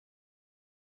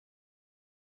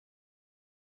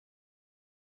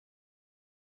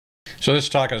So this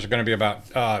talk is going to be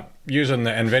about using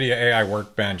the NVIDIA AI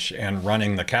Workbench and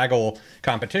running the Kaggle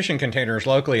competition containers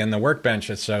locally in the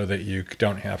Workbench so that you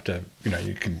don't have to,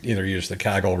 you can either use the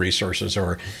Kaggle resources,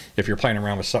 or if you're playing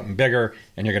around with something bigger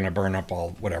and you're going to burn up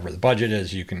all whatever the budget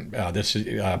is, you can, this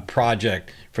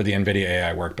project for the NVIDIA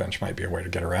AI Workbench might be a way to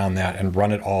get around that and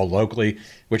run it all locally,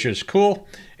 which is cool.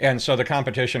 And so the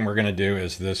competition we're going to do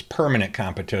is this permanent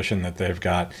competition that they've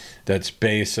got that's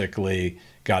basically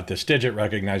got this digit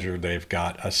recognizer. They've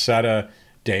got a set of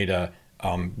data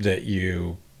that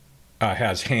you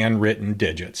has handwritten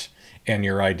digits, and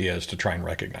your idea is to try and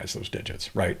recognize those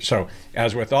digits, right? So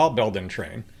as with all build and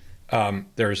train,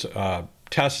 there's a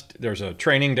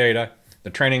training data. The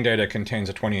training data contains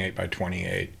a 28 by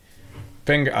 28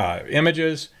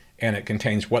 images, and it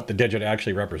contains what the digit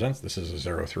actually represents. This is a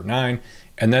 0 through 9.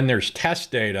 And then there's test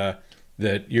data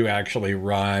that you actually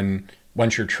run.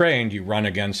 Once you're trained, you run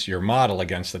against your model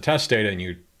against the test data, and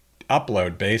you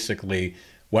upload basically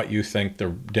what you think the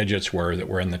digits were that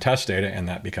were in the test data, and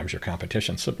that becomes your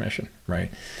competition submission,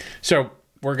 right? So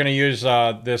we're going to use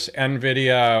this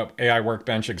NVIDIA AI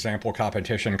Workbench example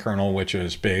competition kernel, which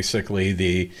is basically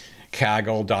the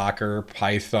Kaggle, Docker,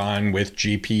 Python with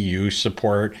GPU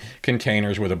support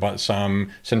containers with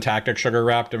some syntactic sugar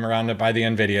wrapped them around it by the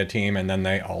NVIDIA team. And then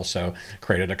they also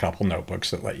created a couple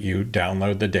notebooks that let you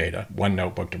download the data, one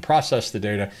notebook to process the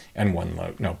data and one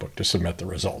notebook to submit the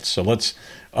results. So let's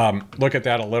look at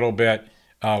that a little bit.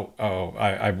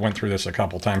 I went through this a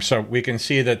couple times. So we can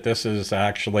see that this is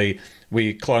actually,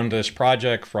 we cloned this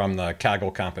project from the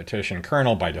Kaggle competition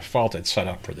kernel. By default, it's set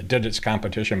up for the digits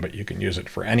competition, but you can use it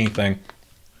for anything.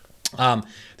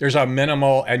 There's a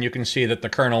minimal, and you can see that the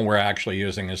kernel we're actually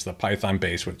using is the Python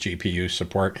base with GPU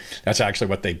support. That's actually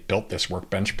what they built this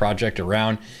Workbench project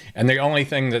around. And the only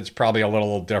thing that's probably a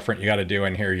little different you got to do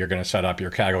in here, you're going to set up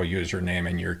your Kaggle username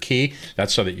and your key.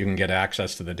 That's so that you can get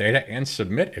access to the data and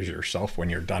submit as yourself when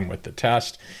you're done with the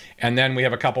test. And then we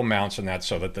have a couple mounts, and that's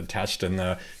so that the test and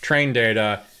the train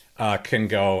data can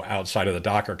go outside of the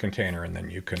Docker container, and then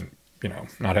you can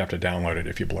not have to download it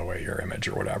if you blow away your image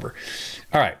or whatever.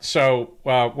 All right, so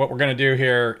what we're going to do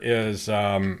here is,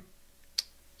 so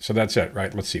that's it,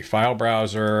 right? Let's see, file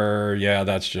browser. Yeah,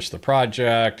 that's just the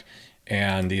project.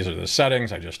 And these are the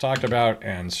settings I just talked about.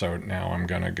 And so now I'm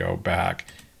going to go back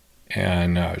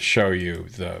and show you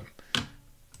the,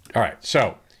 all right,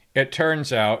 so it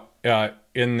turns out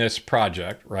in this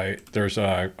project, right, there's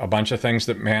a bunch of things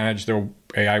that manage the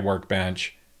AI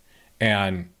Workbench,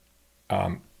 and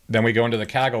then we go into the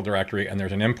Kaggle directory, and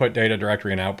there's an input data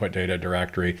directory and output data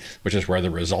directory, which is where the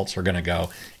results are going to go.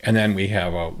 And then we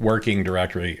have a working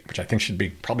directory, which I think should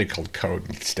be probably called code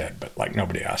instead, but like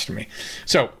nobody asked me.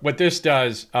 So what this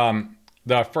does,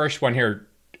 the first one here,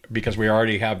 because we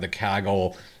already have the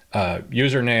Kaggle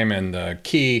username and the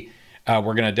key,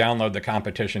 we're going to download the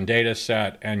competition data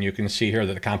set, and you can see here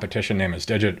that the competition name is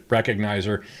digit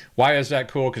recognizer. Why is that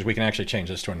cool? Because we can actually change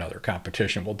this to another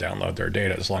competition. We'll download their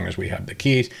data as long as we have the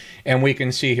keys. And we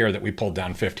can see here that we pulled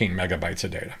down 15 megabytes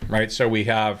of data, right? So we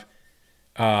have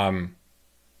the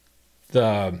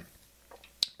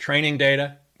training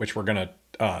data, which we're going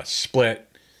to split,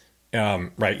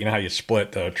 right? You know how you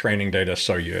split the training data,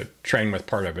 so you train with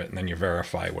part of it and then you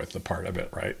verify with the part of it,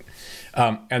 right?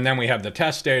 And then we have the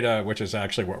test data, which is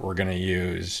actually what we're going to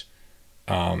use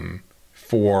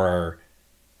we're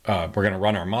going to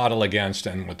run our model against,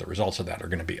 and what the results of that are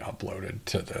going to be uploaded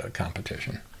to the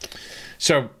competition.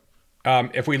 So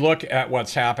if we look at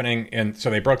what's happening, and so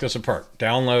they broke this apart: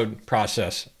 download,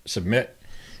 process, submit.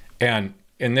 And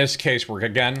in this case, we're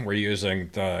using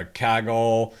the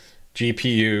Kaggle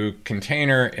GPU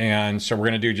container, and so we're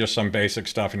going to do just some basic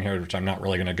stuff in here, which I'm not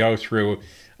really going to go through.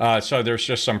 So there's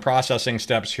just some processing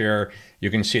steps here.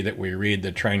 You can see that we read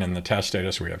the train and the test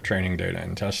data, so we have training data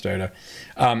and test data.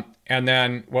 And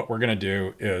then what we're going to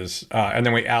do is, and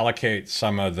then we allocate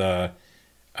some of the,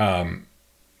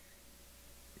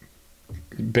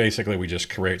 basically we just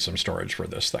create some storage for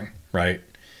this thing, right?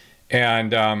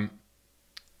 And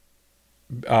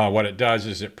what it does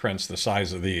is it prints the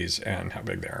size of these and how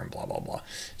big they are and blah, blah, blah.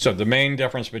 So the main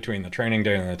difference between the training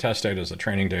data and the test data is the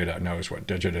training data knows what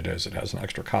digit it is. It has an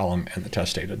extra column, and the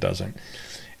test data doesn't.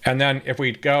 And then if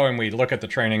we go and we look at the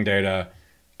training data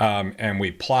and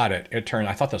we plot it,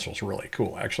 I thought this was really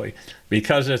cool, actually.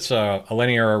 Because it's a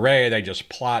linear array, they just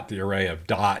plot the array of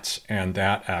dots, and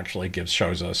that actually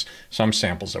shows us some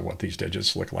samples of what these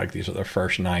digits look like. These are the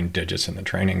first 9 digits in the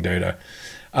training data.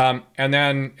 And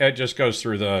then it just goes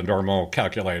through the normal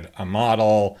calculate a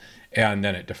model, and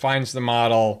then it defines the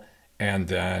model, and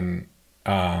then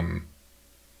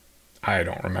I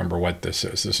don't remember what this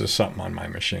is. This is something on my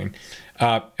machine.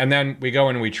 And then we go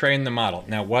and we train the model.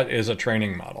 Now, what is a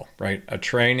training model, right? A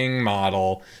training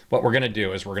model, what we're going to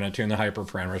do is we're going to tune the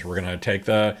hyperparameters. We're going to take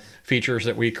the features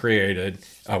that we created,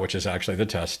 which is actually the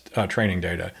test training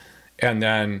data. And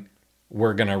then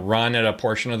we're going to run at a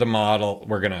portion of the model.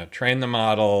 We're going to train the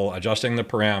model, adjusting the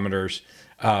parameters.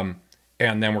 And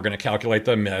then we're going to calculate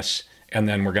the miss. And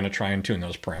then we're going to try and tune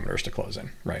those parameters to close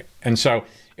in, right? And so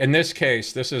in this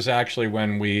case, this is actually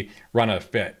when we run a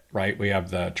fit, right? We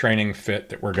have the training fit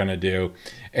that we're going to do.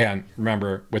 And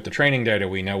remember, with the training data,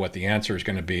 we know what the answer is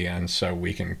going to be. And so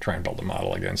we can try and build a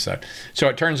model against that. So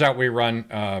it turns out we run,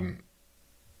 I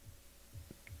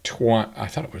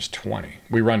thought it was 20.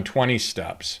 We run 20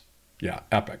 steps. Yeah,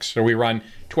 epics. So we run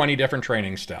 20 different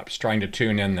training steps, trying to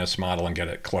tune in this model and get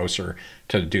it closer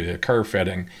to do the curve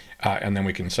fitting. And then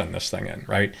we can send this thing in,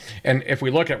 right? And if we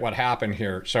look at what happened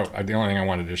here, so the only thing I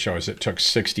wanted to show is it took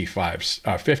 50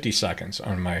 seconds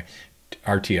on my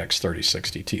RTX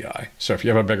 3060 Ti. So if you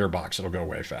have a bigger box, it'll go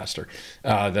way faster.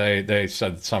 They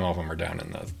said some of them are down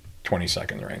in the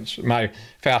 20-second range. My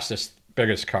fastest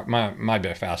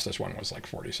my fastest one was like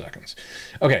 40 seconds.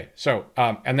 Okay, so,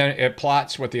 and then it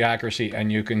plots with the accuracy,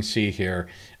 and you can see here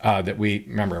that we,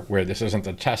 remember, where this isn't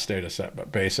the test data set,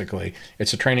 but basically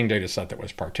it's a training data set that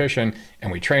was partitioned,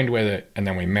 and we trained with it, and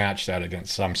then we matched that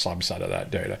against some subset of that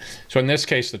data. So in this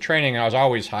case, the training was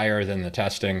always higher than the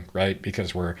testing, right?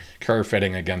 Because we're curve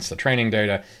fitting against the training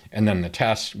data, and then the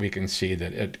test, we can see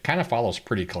that it kind of follows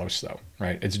pretty close though,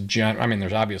 right? I mean,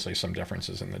 there's obviously some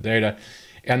differences in the data.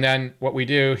 And then what we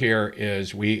do here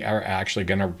is we are actually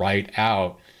going to write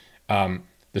out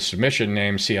the submission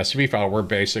name CSV file. We're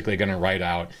basically going to write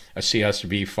out a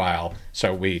CSV file.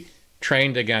 So we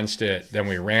trained against it, then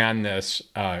we ran this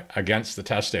against the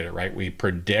test data, right? We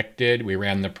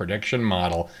ran the prediction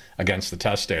model against the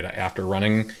test data after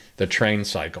running the train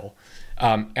cycle.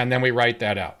 And then we write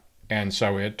that out. And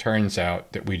so it turns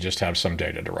out that we just have some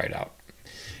data to write out.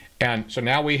 And so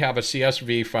now we have a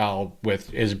CSV file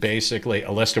is basically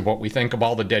a list of what we think of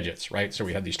all the digits, right? So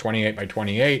we had these 28 by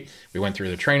 28. We went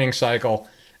through the training cycle.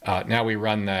 Now we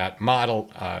run that model,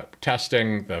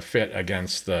 testing the fit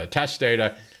against the test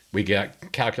data. We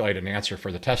calculate an answer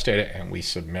for the test data, and we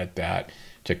submit that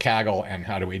to Kaggle. And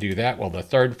how do we do that? Well, the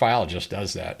third file just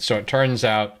does that. So it turns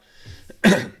out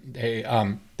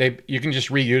you can just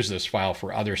reuse this file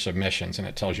for other submissions, and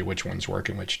it tells you which ones work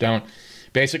and which don't.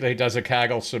 Basically, it does a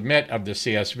Kaggle submit of the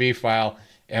CSV file,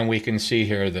 and we can see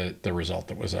here that the result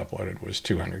that was uploaded was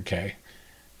 200K.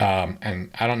 And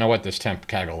I don't know what this temp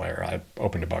Kaggle layer, I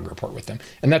opened a bug report with them,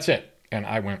 and that's it. And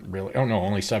I went really, oh no,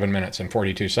 only 7 minutes and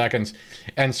 42 seconds.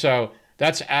 And so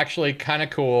that's actually kind of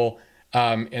cool.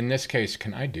 In this case,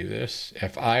 can I do this?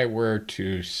 If I were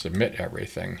to submit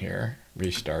everything here,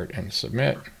 restart and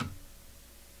submit.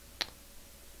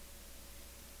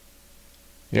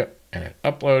 Yep, and it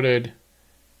uploaded.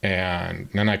 And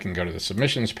then I can go to the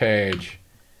submissions page,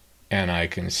 and I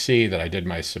can see that I did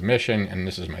my submission, and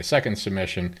this is my second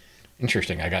submission.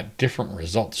 Interesting, I got different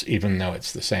results even though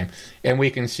it's the same. And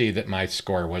we can see that my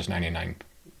score was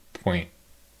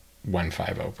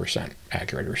 99.150%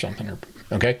 accurate or something,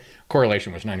 okay?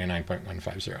 Correlation was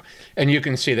 99.150. And you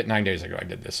can see that 9 days ago I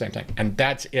did the same thing. And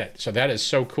that's it. So that is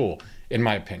so cool, in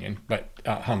my opinion, but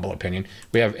humble opinion.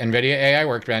 We have NVIDIA AI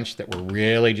Workbench that we're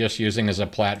really just using as a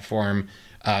platform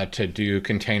to do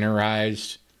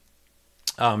containerized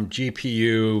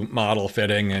GPU model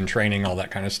fitting and training, all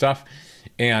that kind of stuff.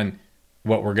 And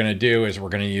what we're going to do is we're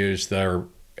going to use they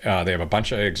have a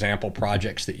bunch of example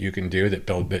projects that you can do that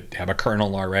have a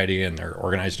kernel already, and they're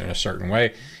organized in a certain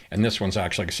way. And this one's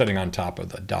actually sitting on top of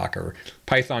the Docker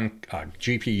Python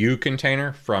GPU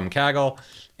container from Kaggle,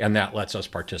 and that lets us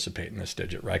participate in this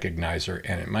digit recognizer.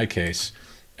 And in my case,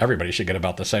 everybody should get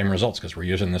about the same results because we're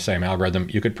using the same algorithm.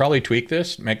 You could probably tweak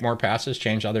this, make more passes,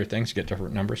 change other things, get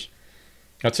different numbers.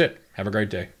 That's it. Have a great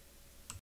day.